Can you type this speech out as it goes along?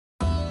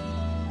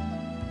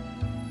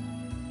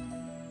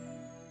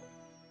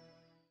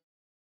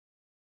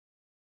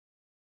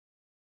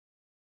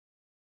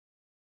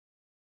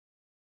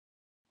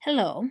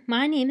Hello,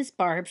 my name is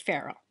Barb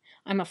Farrell.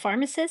 I'm a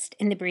pharmacist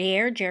in the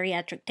BZRA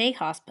Geriatric Day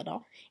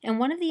Hospital and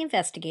one of the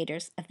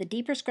investigators of the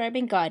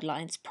Deprescribing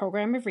Guidelines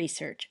program of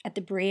research at the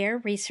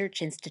BZRA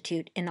Research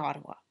Institute in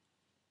Ottawa.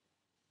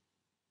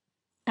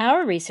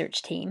 Our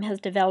research team has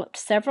developed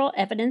several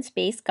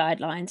evidence-based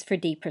guidelines for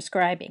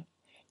deprescribing.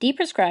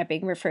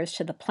 Deprescribing refers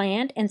to the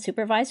planned and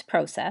supervised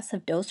process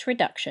of dose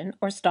reduction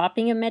or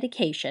stopping of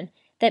medication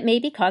that may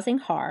be causing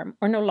harm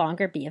or no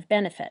longer be of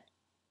benefit.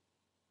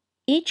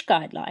 Each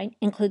guideline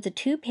includes a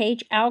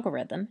 2-page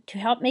algorithm to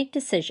help make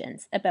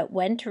decisions about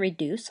when to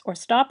reduce or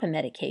stop a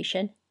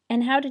medication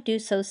and how to do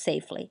so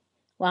safely,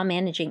 while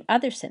managing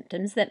other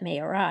symptoms that may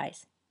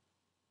arise.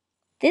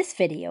 This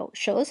video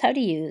shows how to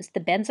use the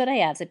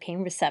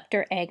Benzodiazepine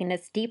Receptor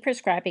Agonist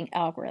Deprescribing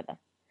algorithm.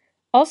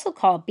 Also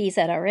called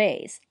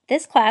BZRAs,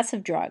 this class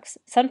of drugs,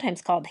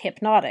 sometimes called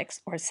hypnotics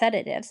or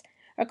sedatives,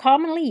 are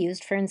commonly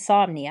used for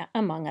insomnia,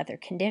 among other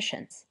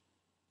conditions.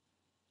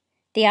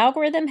 The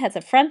algorithm has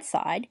a front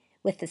side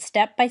with the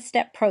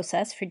step-by-step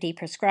process for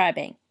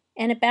deprescribing,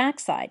 and a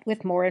backside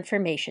with more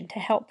information to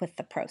help with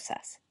the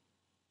process.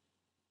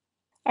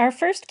 Our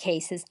first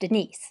case is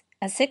Denise,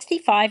 a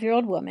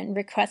 65-year-old woman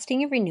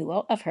requesting a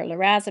renewal of her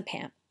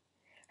lorazepam.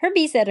 Her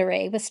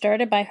BZRA was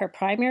started by her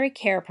primary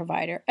care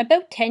provider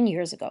about 10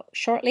 years ago,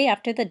 shortly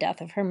after the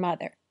death of her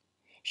mother.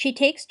 She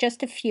takes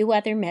just a few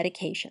other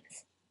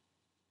medications.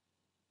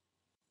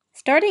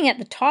 Starting at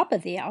the top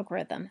of the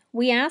algorithm,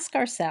 we ask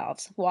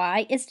ourselves,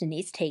 why is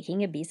Denise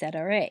taking a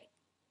BZRA?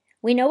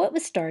 We know it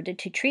was started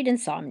to treat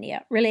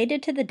insomnia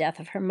related to the death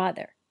of her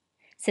mother.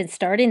 Since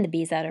starting the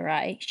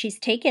BZRA, she's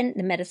taken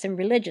the medicine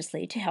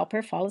religiously to help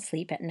her fall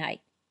asleep at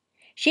night.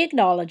 She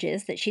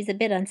acknowledges that she's a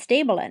bit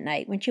unstable at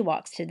night when she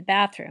walks to the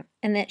bathroom,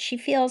 and that she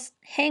feels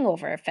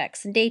hangover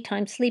effects and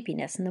daytime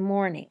sleepiness in the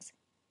mornings.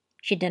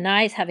 She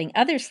denies having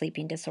other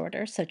sleeping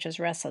disorders, such as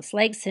restless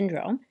leg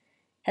syndrome,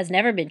 has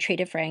never been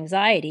treated for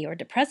anxiety or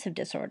depressive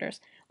disorders,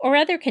 or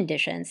other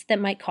conditions that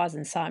might cause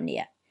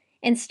insomnia,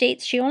 and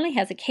states she only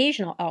has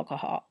occasional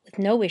alcohol with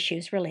no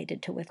issues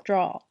related to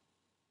withdrawal.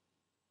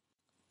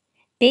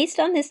 Based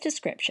on this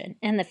description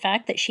and the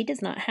fact that she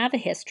does not have a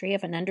history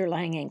of an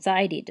underlying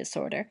anxiety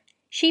disorder,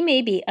 she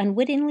may be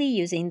unwittingly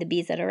using the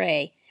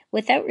BZRA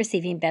without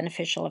receiving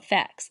beneficial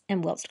effects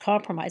and whilst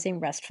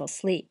compromising restful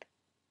sleep.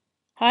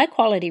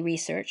 High-quality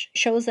research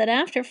shows that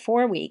after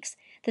 4 weeks,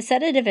 the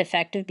sedative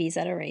effect of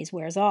BZRAs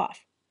wears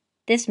off.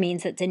 This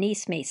means that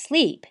Denise may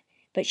sleep,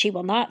 but she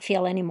will not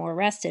feel any more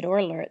rested or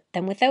alert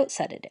than without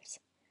sedatives.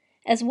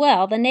 As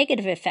well, the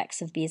negative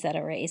effects of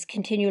BZRAs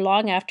continue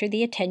long after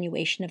the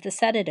attenuation of the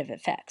sedative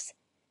effects.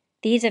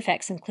 These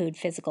effects include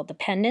physical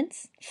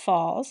dependence,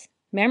 falls,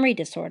 memory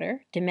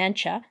disorder,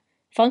 dementia,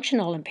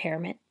 functional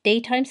impairment,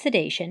 daytime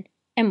sedation,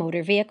 and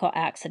motor vehicle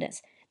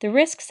accidents, the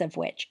risks of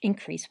which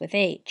increase with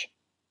age.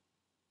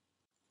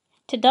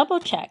 To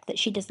double-check that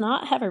she does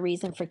not have a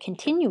reason for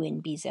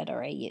continuing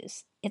BZRA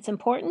use, it's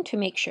important to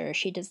make sure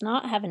she does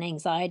not have an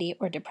anxiety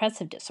or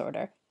depressive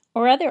disorder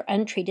or other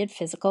untreated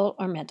physical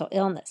or mental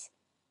illness.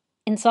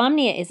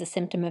 Insomnia is a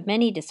symptom of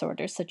many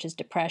disorders such as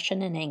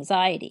depression and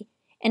anxiety,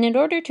 and in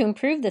order to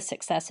improve the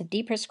success of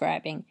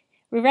deprescribing,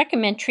 we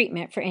recommend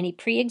treatment for any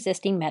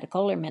pre-existing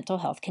medical or mental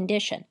health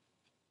condition.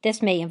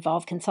 This may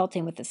involve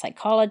consulting with a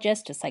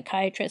psychologist, a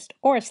psychiatrist,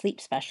 or a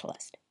sleep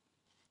specialist.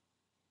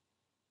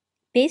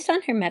 Based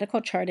on her medical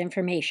chart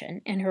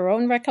information and her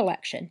own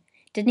recollection,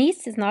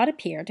 Denise does not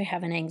appear to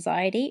have an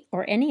anxiety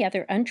or any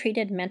other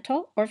untreated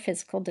mental or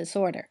physical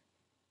disorder.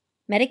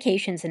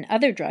 Medications and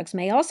other drugs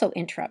may also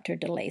interrupt or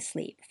delay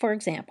sleep, for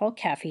example,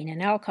 caffeine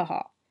and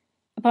alcohol.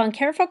 Upon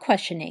careful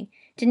questioning,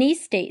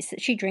 Denise states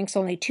that she drinks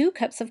only 2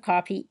 cups of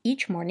coffee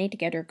each morning to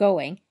get her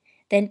going,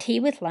 then tea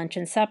with lunch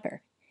and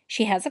supper.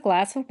 She has a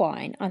glass of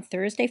wine on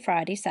Thursday,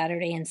 Friday,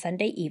 Saturday, and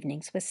Sunday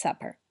evenings with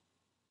supper.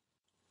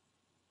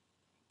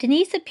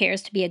 Denise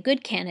appears to be a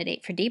good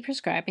candidate for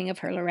deprescribing of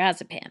her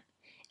lorazepam.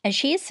 As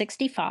she is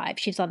 65,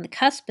 she's on the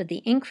cusp of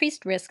the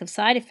increased risk of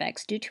side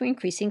effects due to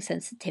increasing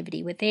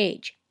sensitivity with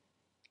age.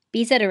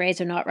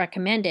 BZRAs are not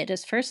recommended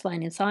as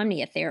first-line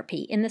insomnia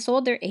therapy in this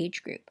older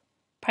age group,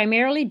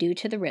 primarily due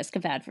to the risk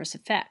of adverse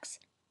effects.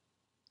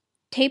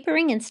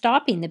 Tapering and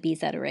stopping the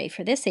BZRA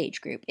for this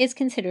age group is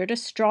considered a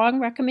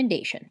strong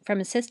recommendation from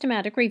a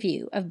systematic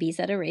review of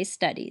BZRA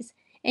studies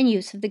and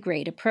use of the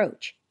GRADE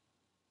approach.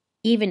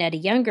 Even at a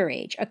younger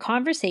age, a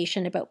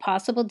conversation about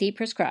possible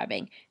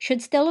deprescribing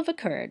should still have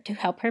occurred to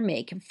help her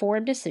make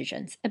informed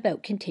decisions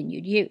about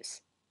continued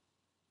use.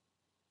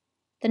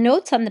 The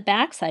notes on the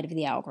back side of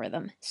the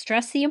algorithm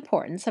stress the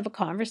importance of a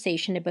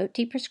conversation about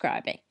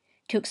deprescribing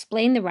to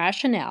explain the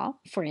rationale,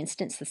 for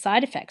instance the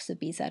side effects of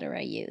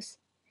BZRA use,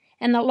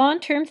 and that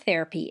long-term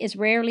therapy is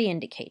rarely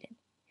indicated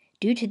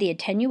due to the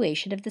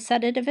attenuation of the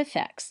sedative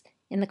effects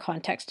in the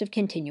context of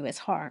continuous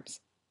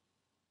harms.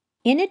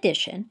 In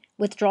addition,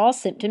 withdrawal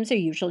symptoms are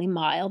usually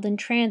mild and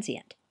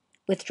transient.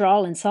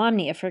 Withdrawal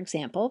insomnia, for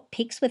example,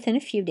 peaks within a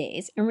few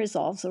days and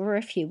resolves over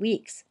a few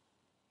weeks.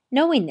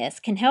 Knowing this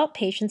can help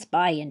patients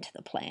buy into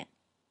the plan.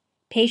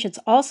 Patients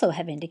also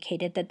have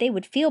indicated that they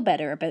would feel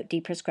better about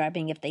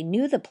deprescribing if they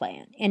knew the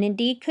plan and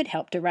indeed could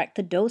help direct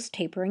the dose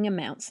tapering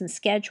amounts and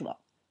schedule.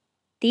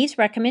 These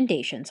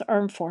recommendations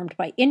are informed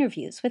by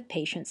interviews with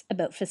patients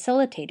about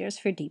facilitators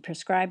for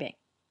deprescribing.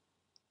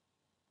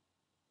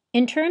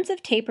 In terms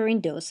of tapering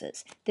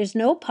doses, there's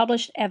no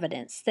published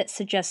evidence that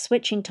suggests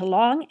switching to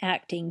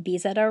long-acting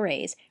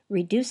BZRAs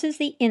reduces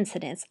the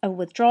incidence of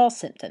withdrawal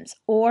symptoms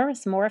or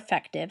is more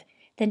effective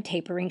than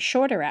tapering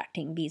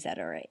shorter-acting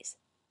BZRAs.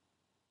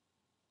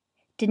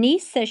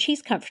 Denise says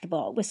she's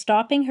comfortable with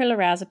stopping her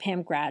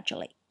lorazepam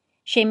gradually.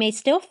 She may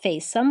still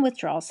face some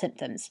withdrawal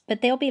symptoms,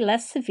 but they'll be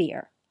less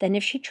severe than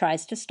if she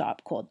tries to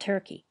stop cold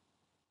turkey.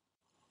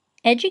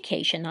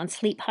 Education on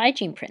sleep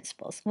hygiene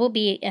principles will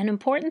be an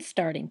important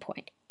starting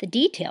point, the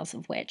details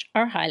of which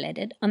are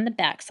highlighted on the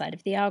backside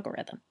of the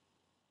algorithm.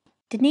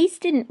 Denise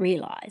didn't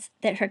realize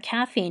that her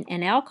caffeine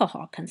and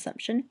alcohol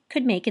consumption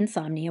could make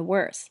insomnia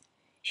worse.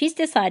 She's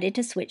decided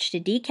to switch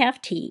to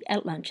decaf tea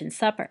at lunch and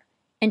supper,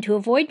 and to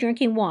avoid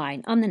drinking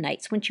wine on the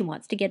nights when she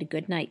wants to get a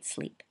good night's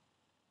sleep.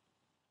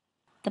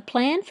 The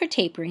plan for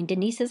tapering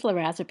Denise's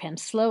lorazepam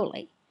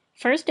slowly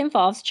first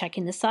involves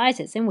checking the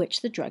sizes in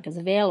which the drug is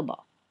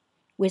available.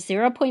 With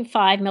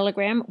 0.5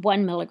 milligram,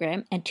 1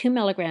 milligram, and 2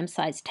 milligram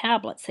sized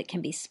tablets that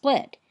can be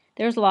split,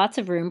 there's lots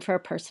of room for a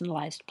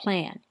personalized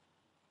plan.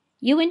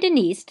 You and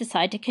Denise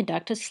decide to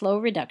conduct a slow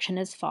reduction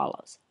as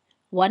follows: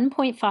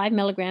 1.5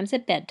 milligrams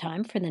at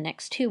bedtime for the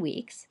next 2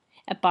 weeks,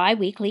 at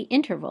bi-weekly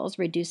intervals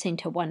reducing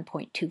to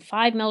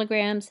 1.25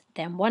 milligrams,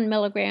 then 1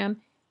 milligram,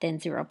 then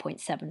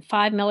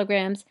 0.75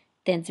 milligrams,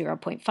 then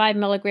 0.5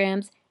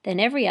 milligrams, then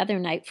every other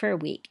night for a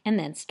week, and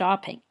then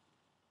stopping.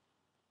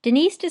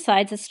 Denise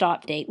decides a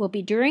stop date will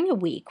be during a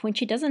week when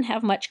she doesn't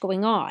have much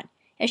going on,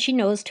 as she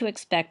knows to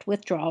expect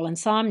withdrawal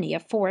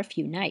insomnia for a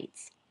few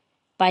nights.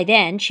 By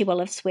then, she will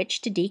have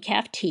switched to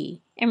decaf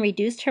tea and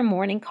reduced her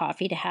morning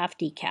coffee to half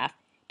decaf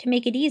to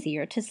make it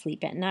easier to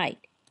sleep at night.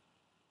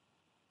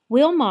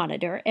 We'll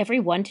monitor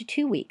every 1 to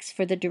 2 weeks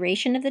for the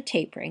duration of the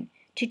tapering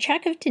to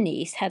check if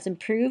Denise has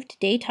improved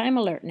daytime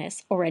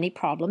alertness or any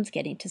problems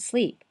getting to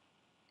sleep.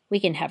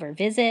 We can have her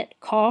visit,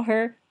 call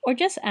her, or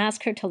just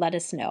ask her to let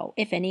us know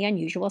if any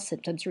unusual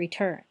symptoms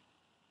return.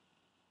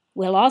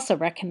 We'll also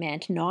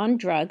recommend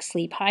non-drug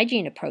sleep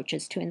hygiene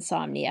approaches to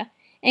insomnia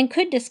and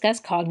could discuss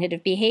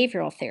cognitive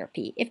behavioral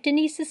therapy if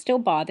Denise is still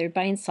bothered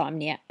by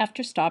insomnia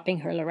after stopping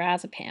her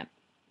lorazepam.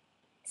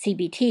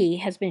 CBT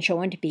has been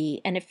shown to be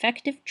an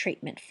effective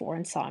treatment for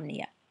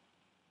insomnia.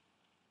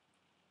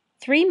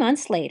 3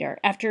 months later,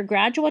 after a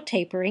gradual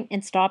tapering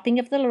and stopping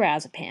of the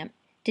lorazepam,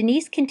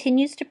 Denise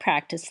continues to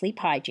practice sleep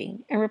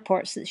hygiene and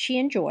reports that she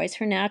enjoys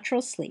her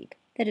natural sleep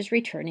that is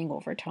returning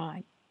over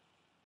time.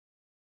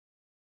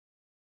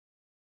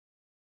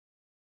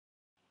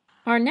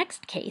 Our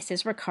next case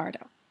is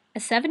Ricardo, a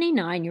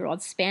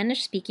 79-year-old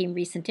Spanish-speaking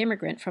recent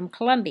immigrant from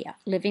Colombia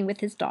living with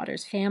his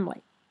daughter's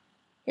family.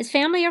 His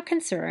family are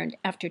concerned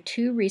after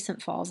 2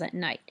 recent falls at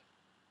night.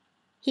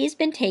 He's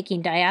been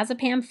taking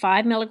diazepam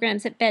 5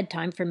 milligrams at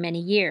bedtime for many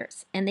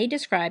years, and they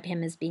describe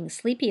him as being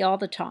sleepy all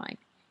the time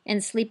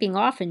and sleeping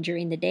often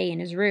during the day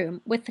in his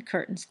room with the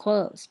curtains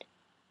closed.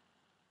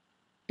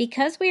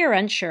 Because we are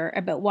unsure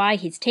about why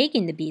he's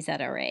taking the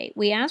BZRA,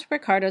 we asked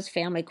Ricardo's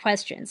family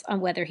questions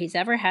on whether he's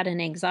ever had an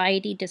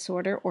anxiety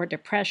disorder or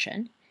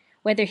depression,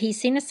 whether he's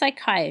seen a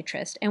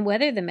psychiatrist, and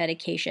whether the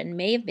medication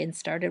may have been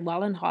started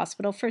while in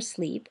hospital for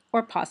sleep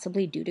or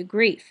possibly due to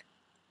grief.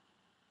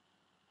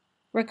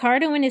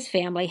 Ricardo and his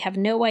family have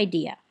no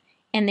idea,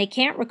 and they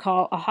can't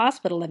recall a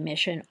hospital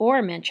admission or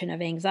a mention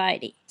of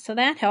anxiety, so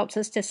that helps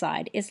us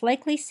decide it's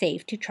likely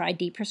safe to try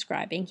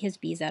deprescribing his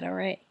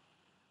BZRA.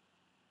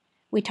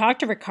 We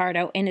talked to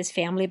Ricardo and his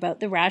family about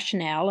the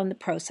rationale and the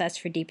process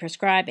for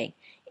deprescribing.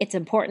 It's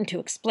important to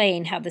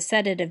explain how the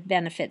sedative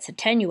benefits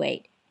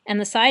attenuate, and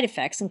the side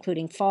effects,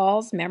 including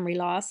falls, memory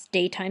loss,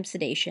 daytime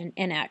sedation,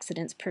 and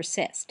accidents,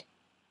 persist.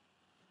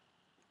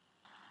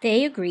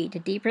 They agreed to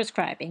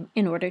deprescribing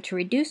in order to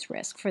reduce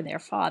risk for their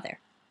father.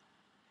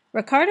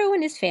 Ricardo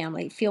and his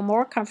family feel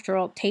more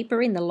comfortable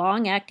tapering the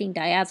long-acting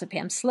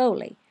diazepam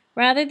slowly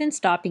rather than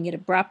stopping it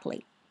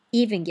abruptly,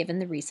 even given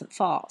the recent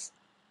falls.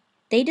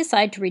 They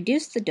decide to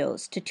reduce the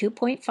dose to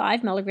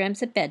 2.5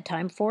 milligrams at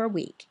bedtime for a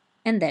week,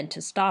 and then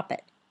to stop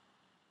it.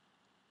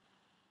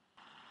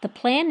 The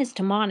plan is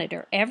to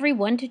monitor every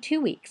 1 to 2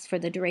 weeks for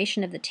the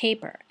duration of the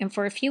taper and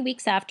for a few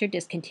weeks after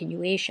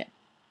discontinuation.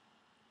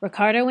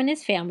 Ricardo and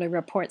his family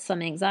report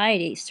some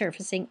anxiety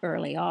surfacing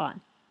early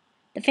on.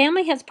 The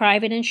family has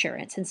private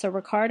insurance, and so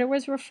Ricardo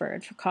was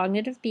referred for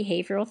cognitive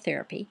behavioral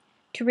therapy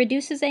to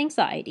reduce his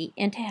anxiety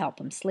and to help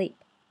him sleep.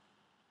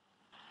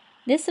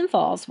 This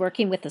involves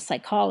working with a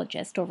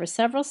psychologist over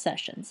several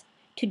sessions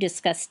to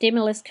discuss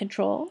stimulus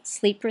control,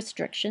 sleep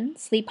restriction,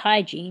 sleep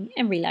hygiene,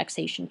 and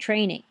relaxation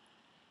training.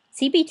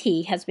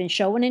 CBT has been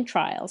shown in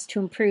trials to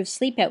improve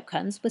sleep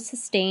outcomes with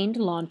sustained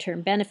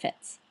long-term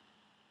benefits.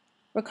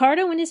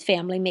 Ricardo and his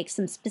family make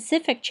some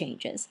specific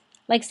changes,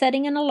 like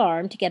setting an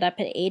alarm to get up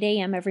at 8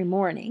 a.m. every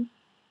morning,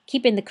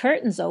 keeping the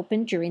curtains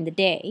open during the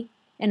day,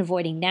 and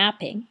avoiding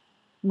napping,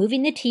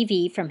 moving the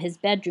TV from his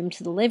bedroom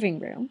to the living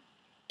room,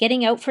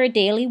 getting out for a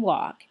daily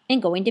walk,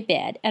 and going to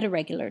bed at a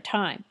regular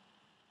time.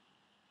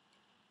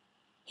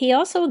 He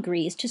also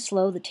agrees to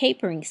slow the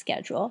tapering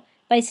schedule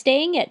by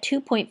staying at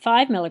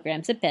 2.5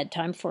 milligrams at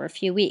bedtime for a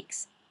few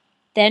weeks,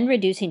 then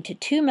reducing to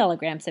 2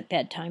 milligrams at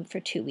bedtime for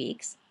 2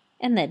 weeks,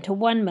 and then to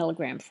 1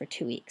 milligram for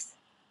 2 weeks.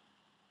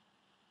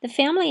 The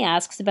family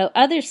asks about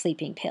other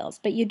sleeping pills,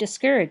 but you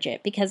discourage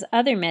it because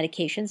other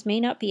medications may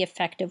not be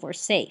effective or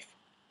safe.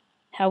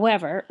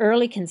 However,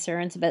 early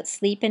concerns about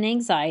sleep and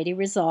anxiety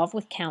resolve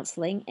with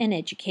counseling and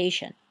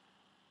education.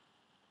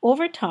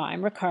 Over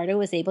time, Ricardo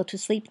is able to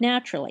sleep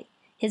naturally.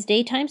 His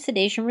daytime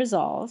sedation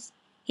resolves,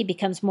 he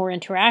becomes more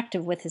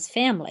interactive with his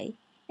family,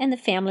 and the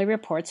family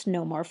reports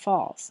no more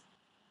falls.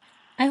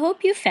 I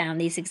hope you found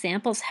these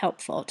examples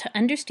helpful to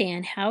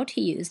understand how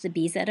to use the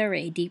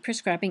BZRA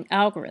deprescribing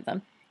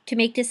algorithm to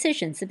make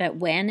decisions about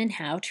when and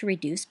how to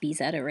reduce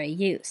BZRA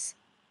use.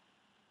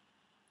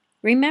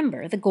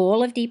 Remember, the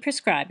goal of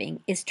deprescribing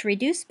is to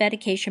reduce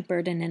medication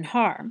burden and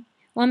harm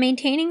while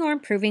maintaining or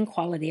improving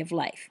quality of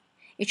life.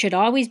 It should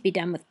always be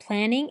done with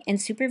planning and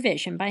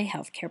supervision by a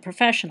healthcare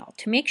professional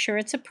to make sure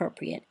it's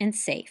appropriate and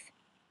safe.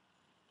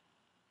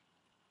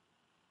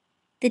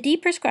 The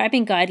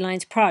Deprescribing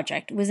Guidelines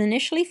project was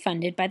initially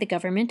funded by the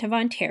Government of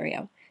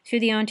Ontario through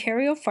the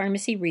Ontario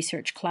Pharmacy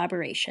Research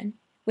Collaboration,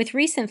 with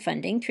recent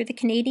funding through the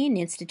Canadian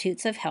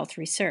Institutes of Health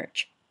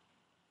Research.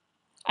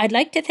 I'd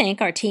like to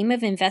thank our team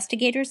of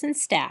investigators and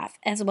staff,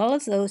 as well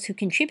as those who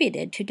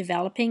contributed to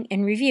developing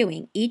and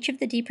reviewing each of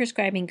the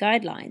deprescribing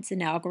guidelines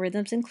and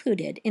algorithms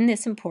included in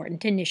this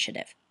important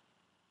initiative.